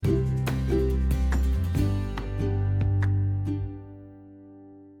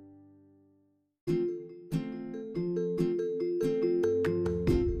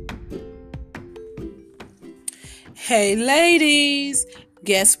Hey ladies,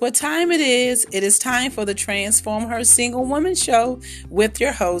 guess what time it is? It is time for the Transform Her Single Woman Show with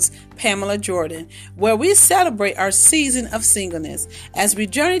your host, Pamela Jordan, where we celebrate our season of singleness. As we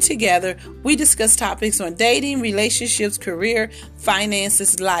journey together, we discuss topics on dating, relationships, career,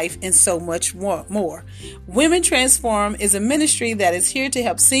 finances, life, and so much more. Women Transform is a ministry that is here to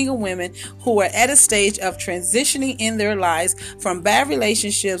help single women who are at a stage of transitioning in their lives from bad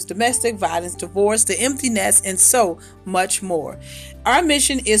relationships, domestic violence, divorce, to empty nest, and so much more. Our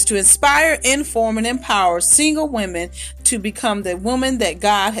mission is to inspire, inform, and empower single women to become the woman that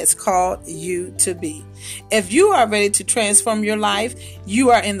God has called you to be. If you are ready to transform your life, you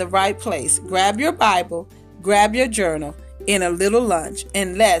are in the right place. Grab your Bible, grab your journal, and a little lunch,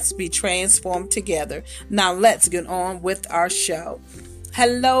 and let's be transformed together. Now let's get on with our show.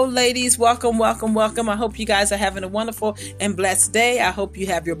 Hello, ladies. Welcome. I hope you guys are having a wonderful and blessed day. I hope you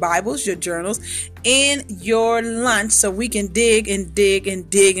have your Bibles, your journals, and your lunch so we can dig and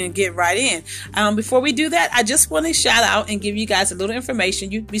get right in. Before we do that, I just want to shout out and give you guys a little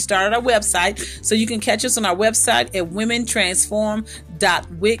information. We started our website, so you can catch us on our website at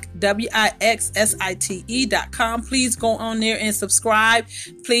womentransform.wixsite.com. Please go on there and subscribe.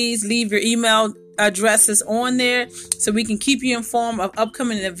 Please leave your email addresses on there so we can keep you informed of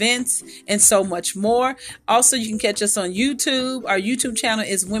upcoming events and so much more. Also, you can catch us on YouTube. Our YouTube channel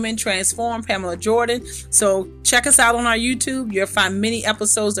is Women Transform Pamela Jordan. So check us out on our YouTube. You'll find many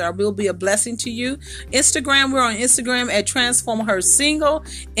episodes that will be a blessing to you. Instagram, we're on Instagram at Transform Her Single.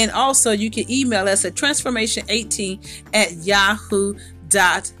 And also you can email us at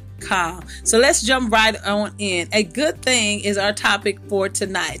transformation18@yahoo.com. So let's jump right on in. A good thing is our topic for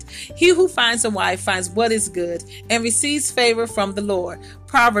tonight. He who finds a wife finds what is good and receives favor from the Lord.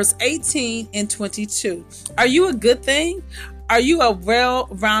 Proverbs 18:22. Are you a good thing? Are you a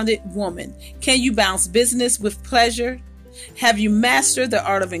well-rounded woman? Can you balance business with pleasure? Have you mastered the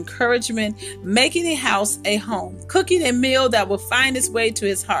art of encouragement, making a house a home, cooking a meal that will find its way to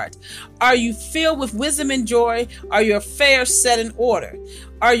his heart? Are you filled with wisdom and joy? Are your affairs set in order?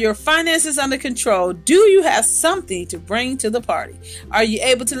 Are your finances under control? Do you have something to bring to the party? Are you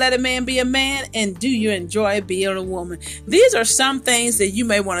able to let a man be a man? And do you enjoy being a woman? These are some things that you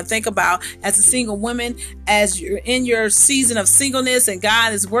may want to think about as a single woman, as you're in your season of singleness and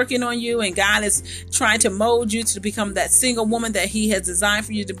God is working on you and God is trying to mold you to become that single woman that He has designed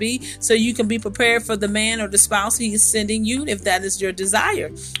for you to be, so you can be prepared for the man or the spouse He is sending you if that is your desire.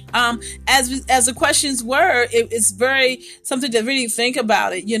 As the questions were, it's very something to really think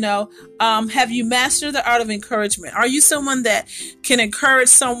about it. Have you mastered the art of encouragement? Are you someone that can encourage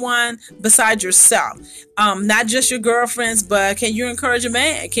someone besides yourself? Not just your girlfriends, but can you encourage a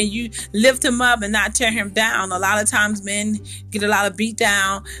man? Can you lift him up and not tear him down? A lot of times men get a lot of beat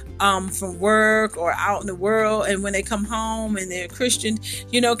down from work or out in the world, and when they come home and they're Christian,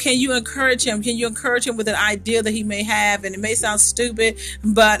 can you encourage him? Can you encourage him with an idea that he may have? And it may sound stupid,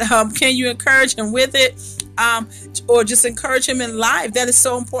 but can you encourage him with it? Or just encourage him in life? That is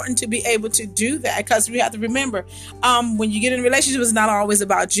so important to be able to do that, because we have to remember, when you get in a relationship, it's not always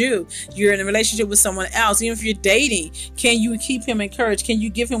about you. You're in a relationship with someone else. Even if you're dating, can you keep him encouraged? Can you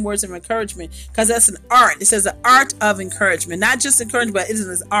give him words of encouragement? Because that's an art. It says the art of encouragement, not just encouragement, but it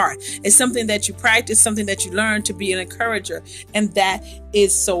is an art. It's something that you practice, something that you learn to be an encourager, and that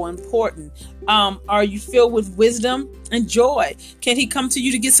is so important. Are you filled with wisdom and joy? Can he come to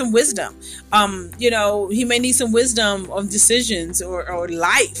you to get some wisdom? He may need some wisdom on decisions or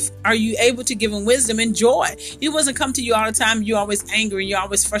life. Are you able to give him wisdom and joy? He doesn't come to you all the time. You're always angry, you're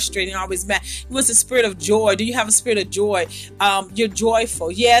always frustrated, you're always mad. He wants a spirit of joy. Do you have a spirit of joy? You're joyful.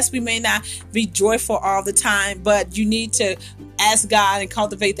 Yes, we may not be joyful all the time, but you need to ask God and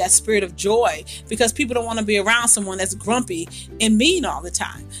cultivate that spirit of joy, because people don't want to be around someone that's grumpy and mean all the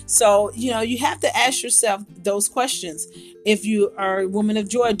time. So, you have to ask yourself those questions. If you are a woman of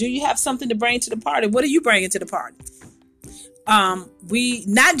joy, do you have something to bring to the party? What are you bringing to the party? We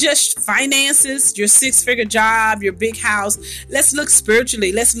not just finances, your 6-figure job, your big house. Let's look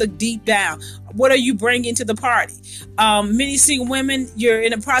spiritually. Let's look deep down. What are you bringing to the party? Many single women, you're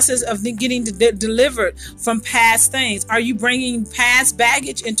in the process of getting delivered from past things. Are you bringing past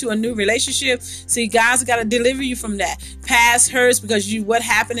baggage into a new relationship? See, God's got to deliver you from that. Past hurts because what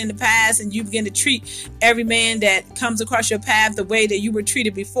happened in the past, and you begin to treat every man that comes across your path the way that you were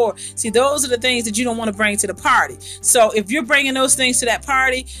treated before. See, those are the things that you don't want to bring to the party. So if you're bringing those things to that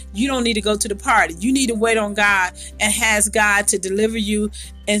party, you don't need to go to the party. You need to wait on God and ask God to deliver you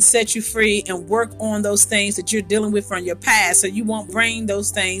and set you free and work on those things that you're dealing with from your past, so you won't bring those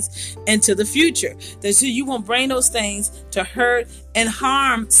things into the future. So you won't bring those things to hurt and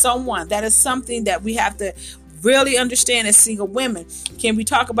harm someone. That is something that we have to really understand as single women? Can we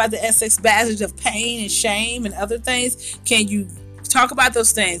talk about the Essex baggage of pain and shame and other things? Can you talk about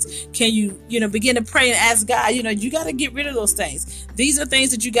those things? Can you, begin to pray and ask God, you got to get rid of those things. These are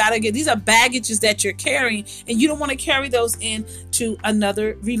things that you got to get. These are baggages that you're carrying, and you don't want to carry those into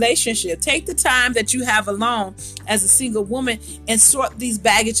another relationship. Take the time that you have alone as a single woman and sort these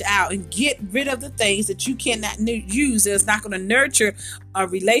baggage out and get rid of the things that you cannot use, that's not going to nurture a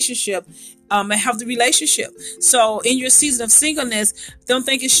relationship, a healthy relationship. So in your season of singleness, don't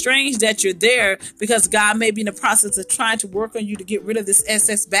think it's strange that you're there, because God may be in the process of trying to work on you to get rid of this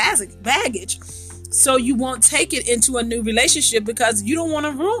excess baggage, so you won't take it into a new relationship, because you don't want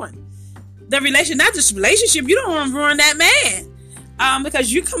to ruin the relation, not just relationship. You don't want to ruin that man,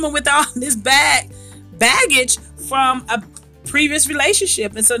 because you're coming with all this baggage from a previous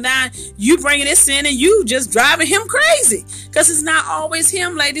relationship, and so now you bringing this in and you just driving him crazy, because it's not always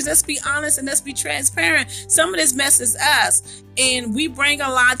him, ladies. Let's be honest and let's be transparent. Some of this messes us, and we bring a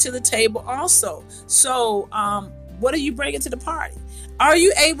lot to the table also. So what are you bringing to the party? Are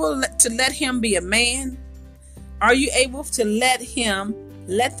you able to let him be a man? Are you able to let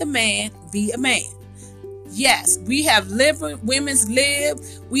the man be a man? Yes, we have women's lib.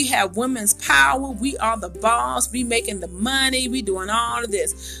 We have women's power. We are the boss. We making the money. We doing all of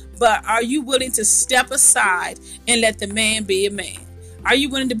this. But are you willing to step aside and let the man be a man? Are you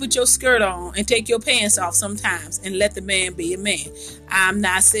willing to put your skirt on and take your pants off sometimes and let the man be a man? I'm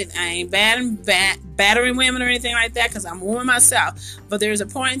not sitting, I ain't battering women or anything like that, because I'm a woman myself. But there's a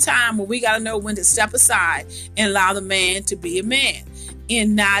point in time where we got to know when to step aside and allow the man to be a man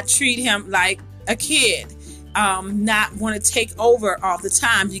and not treat him like a kid. Not want to take over all the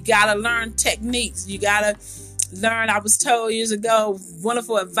time. You got to learn techniques. You got to learn. I was told years ago,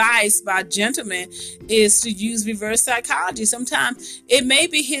 wonderful advice by a gentleman is to use reverse psychology. Sometimes it may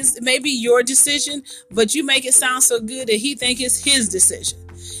be your decision, but you make it sound so good that he think it's his decision.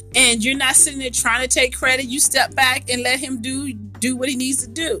 And you're not sitting there trying to take credit. You step back and let him do what he needs to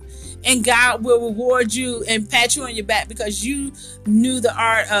do. And God will reward you and pat you on your back, because you knew the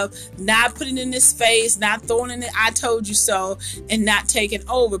art of not putting in his face, not throwing in it, I told you so, and not taking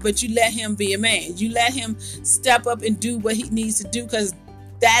over. But you let him be a man. You let him step up and do what he needs to do, because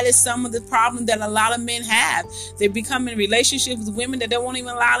that is some of the problem that a lot of men have. They become in relationships with women that don't even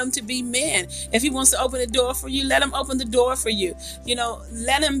allow them to be men. If he wants to open the door for you, let him open the door for you.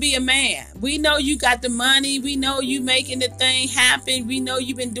 Let him be a man. We know you got the money. We know you making the thing happen. We know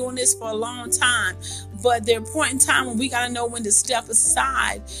you've been doing this for a long time. But there's a point in time when we got to know when to step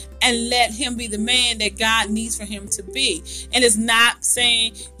aside and let him be the man that God needs for him to be. And it's not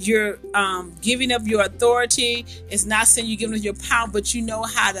saying you're giving up your authority. It's not saying you're giving up your power, but you know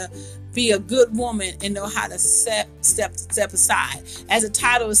how to be a good woman and know how to step aside. As the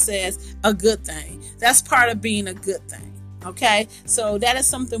title says, a good thing. That's part of being a good thing. Okay? So that is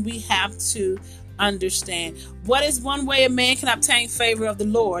something we have to understand. What is one way a man can obtain favor of the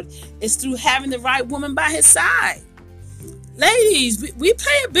Lord? Is through having the right woman by his side. Ladies, we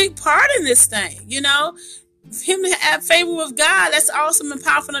play a big part in this thing. Him to have favor with God, that's awesome and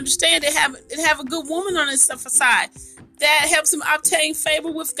powerful to understand. They have a good woman on his side that helps him obtain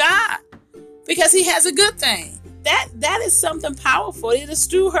favor with God, because he has a good thing. That is something powerful. It is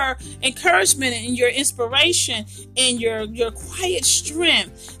through her encouragement and your inspiration and your quiet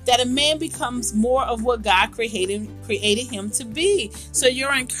strength that a man becomes more of what God created him to be. So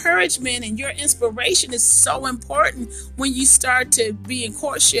your encouragement and your inspiration is so important when you start to be in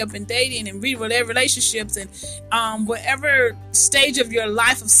courtship and dating and whatever relationships and whatever stage of your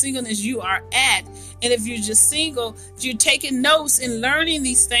life of singleness you are at. And if you're just single, you're taking notes and learning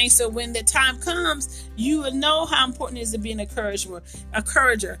these things, so when the time comes, you will know how important it is to be an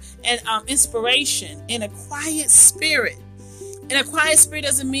encourager and inspiration in a quiet spirit. And a quiet spirit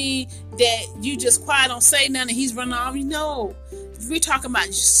doesn't mean that you just quiet, don't say nothing, and he's running off. No, we're talking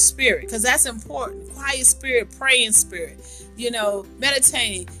about spirit, because that's important. Quiet spirit, praying spirit,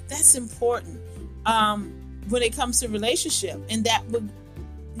 meditating. That's important when it comes to relationship, and that would.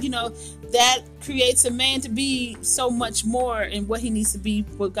 That creates a man to be so much more in what he needs to be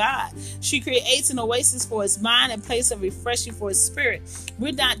with God. She creates an oasis for his mind and place of refreshing for his spirit.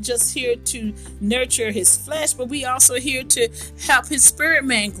 We're not just here to nurture his flesh, but we also here to help his spirit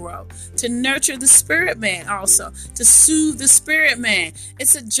man grow, to nurture the spirit man also, to soothe the spirit man.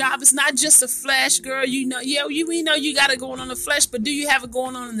 It's a job. It's not just a flesh, girl. We know you got it going on in the flesh, but do you have it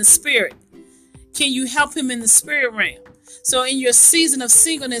going on in the spirit? Can you help him in the spirit realm? So in your season of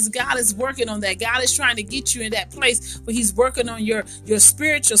singleness, God is working on that. God is trying to get you in that place where he's working on your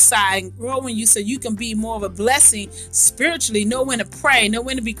spiritual side and growing you so you can be more of a blessing spiritually. Know when to pray, know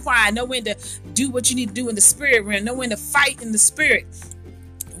when to be quiet, know when to do what you need to do in the spirit realm, know when to fight in the spirit.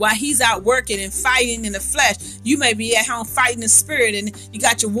 While he's out working and fighting in the flesh, you may be at home fighting the spirit, and you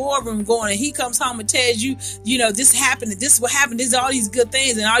got your war room going, and he comes home and tells you, this happened, and this is what happened, this is all these good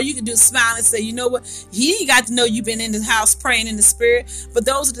things, and all you can do is smile and say, you know what, he ain't got to know you've been in the house praying in the spirit. But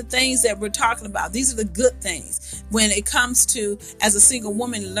those are the things that we're talking about. These are the good things when it comes to, as a single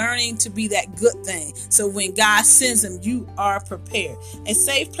woman, learning to be that good thing. So when God sends him, you are prepared. A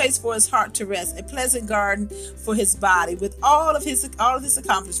safe place for his heart to rest, a pleasant garden for his body. With all of this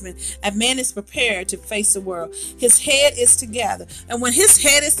accomplishment, a man is prepared to face the world. His head is together. And when his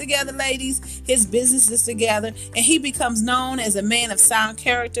head is together, ladies, his business is together, and he becomes known as a man of sound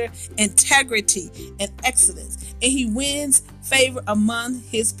character, integrity, and excellence. And he wins favor among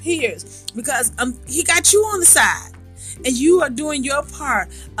his peers because he got you on the side. And you are doing your part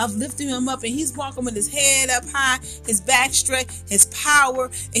of lifting him up. And he's walking with his head up high, his back straight, his power.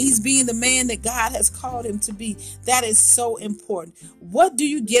 And he's being the man that God has called him to be. That is so important. What do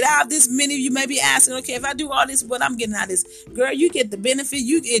you get out of this? Many of you may be asking, okay, if I do all this, what I'm getting out of this? Girl, you get the benefit.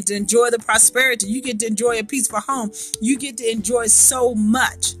 You get to enjoy the prosperity. You get to enjoy a peaceful home. You get to enjoy so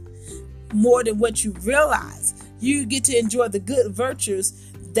much more than what you realize. You get to enjoy the good virtues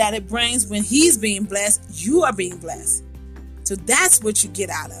that it brings when he's being blessed. You are being blessed. So that's what you get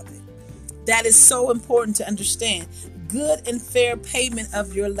out of it. That is so important to understand. Good and fair payment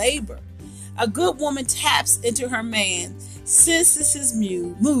of your labor. A good woman taps into her man, senses his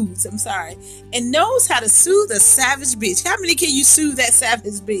moods, and knows how to soothe a savage bitch. How many can you soothe that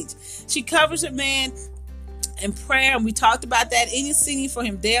savage bitch? She covers her man in prayer, and we talked about that. Interceding for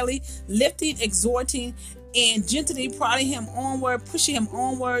him daily, lifting, exhorting, and gently prodding him onward, pushing him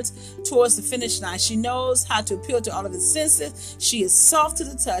onwards towards the finish line. She knows how to appeal to all of his senses. She is soft to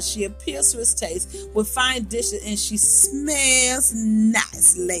the touch. She appeals to his taste with fine dishes, and she smells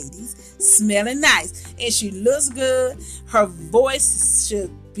nice, ladies. Smelling nice. And she looks good. Her voice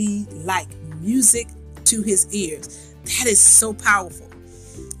should be like music to his ears. That is so powerful.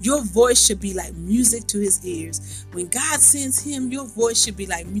 Your voice should be like music to his ears. When God sends him, your voice should be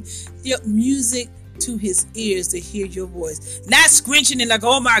like music to his ears to hear your voice. Not scrunching and like,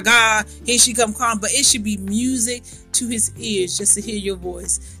 oh my God, here she come calling, but it should be music to his ears just to hear your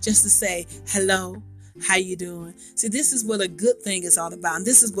voice, just to say, hello, how you doing? See, this is what a good thing is all about. And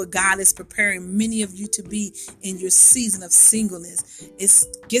this is what God is preparing many of you to be in your season of singleness.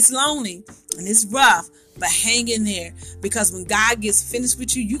 It gets lonely and it's rough, but hang in there, because when God gets finished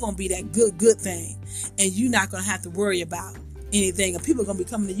with you, you're going to be that good thing. And you're not going to have to worry about anything, and people are going to be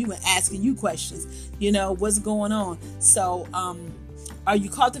coming to you and asking you questions, what's going on. So are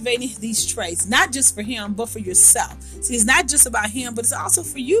you cultivating these traits, not just for him, but for yourself? See, it's not just about him, but it's also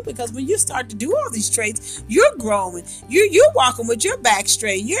for you, because when you start to do all these traits, you're growing. You're walking with your back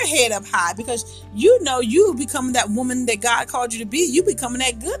straight, your head up high, because you becoming that woman that God called you to be. You becoming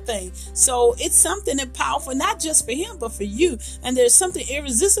that good thing. So it's something that powerful, not just for him, but for you. And there's something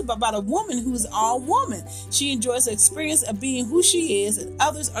irresistible about a woman who's all woman. She enjoys the experience of being who she is, and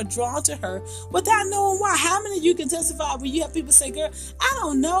others are drawn to her without knowing why. How many of you can testify when you have people say, girl, I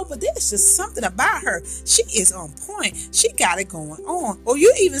don't know, but there's just something about her. She is on point. She got it going on. Or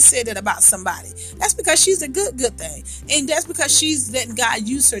you even said that about somebody. That's because she's a good thing. And that's because she's letting God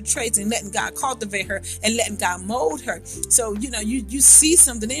use her traits and letting God cultivate her and letting God mold her. So, you see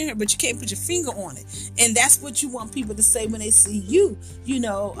something in her, but you can't put your finger on it. And that's what you want people to say when they see you,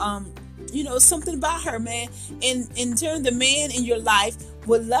 something about her, man. And in turn, the man in your life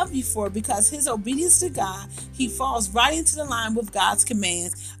will love you for it, because his obedience to God, he falls right into the line with God's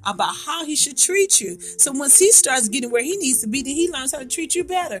commands about how he should treat you. So once he starts getting where he needs to be, then he learns how to treat you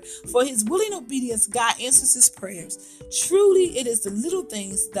better. For his willing obedience, God answers his prayers. Truly, it is the little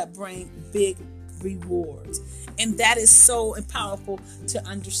things that bring big rewards. And that is so powerful to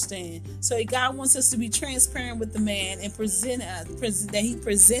understand. So God wants us to be transparent with the man and that he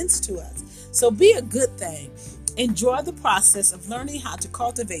presents to us. So be a good thing. Enjoy the process of learning how to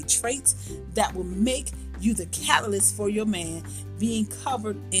cultivate traits that will make you the catalyst for your man being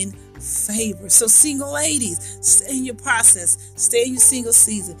covered in favor. So single ladies, stay in your process. Stay in your single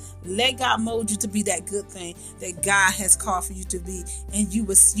season. Let God mold you to be that good thing that God has called for you to be. And you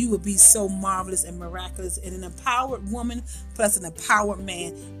will be so marvelous and miraculous. And an empowered woman plus an empowered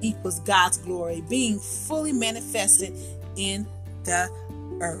man equals God's glory being fully manifested in the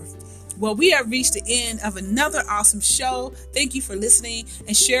earth. Well, we have reached the end of another awesome show. Thank you for listening,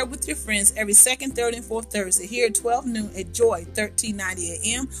 and share it with your friends every second, third, and fourth Thursday here at 12 noon at Joy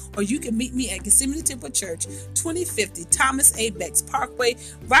 1390 AM, or you can meet me at Gethsemane Temple Church, 2050 Thomas A. Becks Parkway,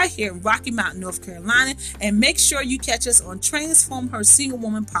 right here in Rocky Mount, North Carolina. And make sure you catch us on Transform Her Single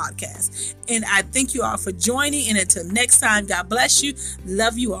Woman podcast. And I thank you all for joining. And until next time, God bless you.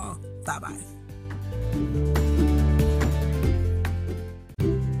 Love you all. Bye-bye.